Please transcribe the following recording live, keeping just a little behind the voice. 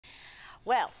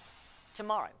Well,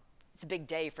 tomorrow, it's a big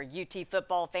day for UT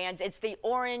football fans. It's the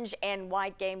orange and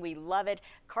white game. We love it.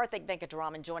 Karthik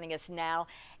Venkataraman joining us now.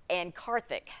 And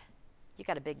Karthik, you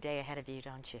got a big day ahead of you,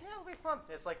 don't you? Yeah, it'll be fun.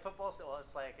 It's like football. Well,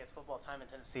 it's football time in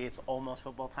Tennessee. It's almost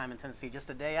football time in Tennessee. Just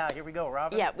a day out. Here we go,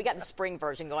 Robin. Yeah, we got the spring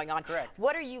version going on. Correct.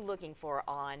 What are you looking for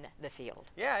on the field?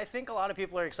 Yeah, I think a lot of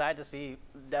people are excited to see,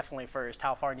 definitely first,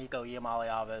 how far Nico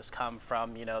Iamaleava has come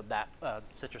from, that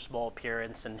Citrus Bowl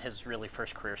appearance and his really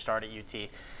first career start at UT.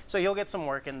 So he'll get some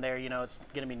work in there. It's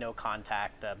going to be no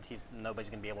contact. Nobody's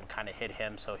going to be able to kind of hit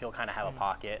him, so he'll kind of have a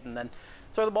pocket. And then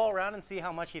throw the ball around and see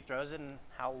how much he throws it and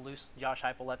how loose Josh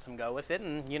Heupel lets him go with it,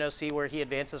 and see where he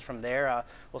advances from there.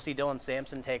 We'll see Dylan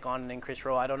Sampson take on an increased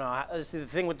role. I don't know. The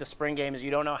thing with the spring game is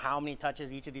you don't know how many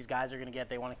touches each of these guys are going to get.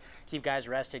 They want to keep guys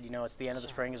rested. It's the end of the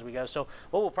spring as we go. So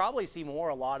what we'll probably see a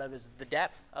lot of is the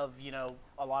depth of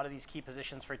a lot of these key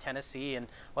positions for Tennessee and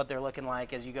what they're looking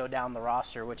like as you go down the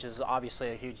roster, which is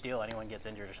obviously a huge deal. Anyone gets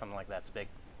injured or something like that's big.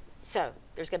 So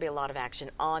there's going to be a lot of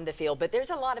action on the field, but there's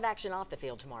a lot of action off the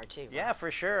field tomorrow too. Right? Yeah, for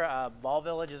sure. Vol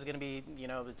Village is going to be,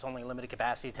 it's only limited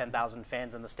capacity, 10,000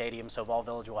 fans in the stadium, so Vol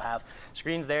Village will have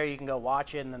screens there. You can go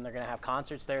watch it, and then they're going to have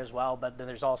concerts there as well. But then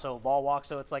there's also Vol Walk,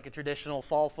 so it's like a traditional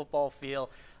fall football feel.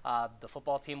 The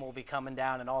football team will be coming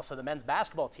down, and also the men's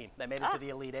basketball team that made it to the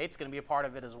Elite Eight is going to be a part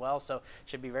of it as well. So it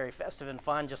should be very festive and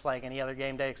fun, just like any other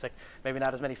game day, except maybe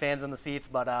not as many fans in the seats,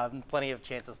 but plenty of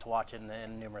chances to watch in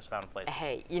numerous amount of places.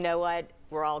 Hey, you know what?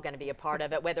 We're all going to be a part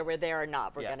of it, whether we're there or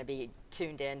not. We're going to be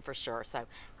tuned in for sure. So,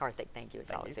 Karthik, thank you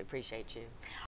as always. I appreciate you.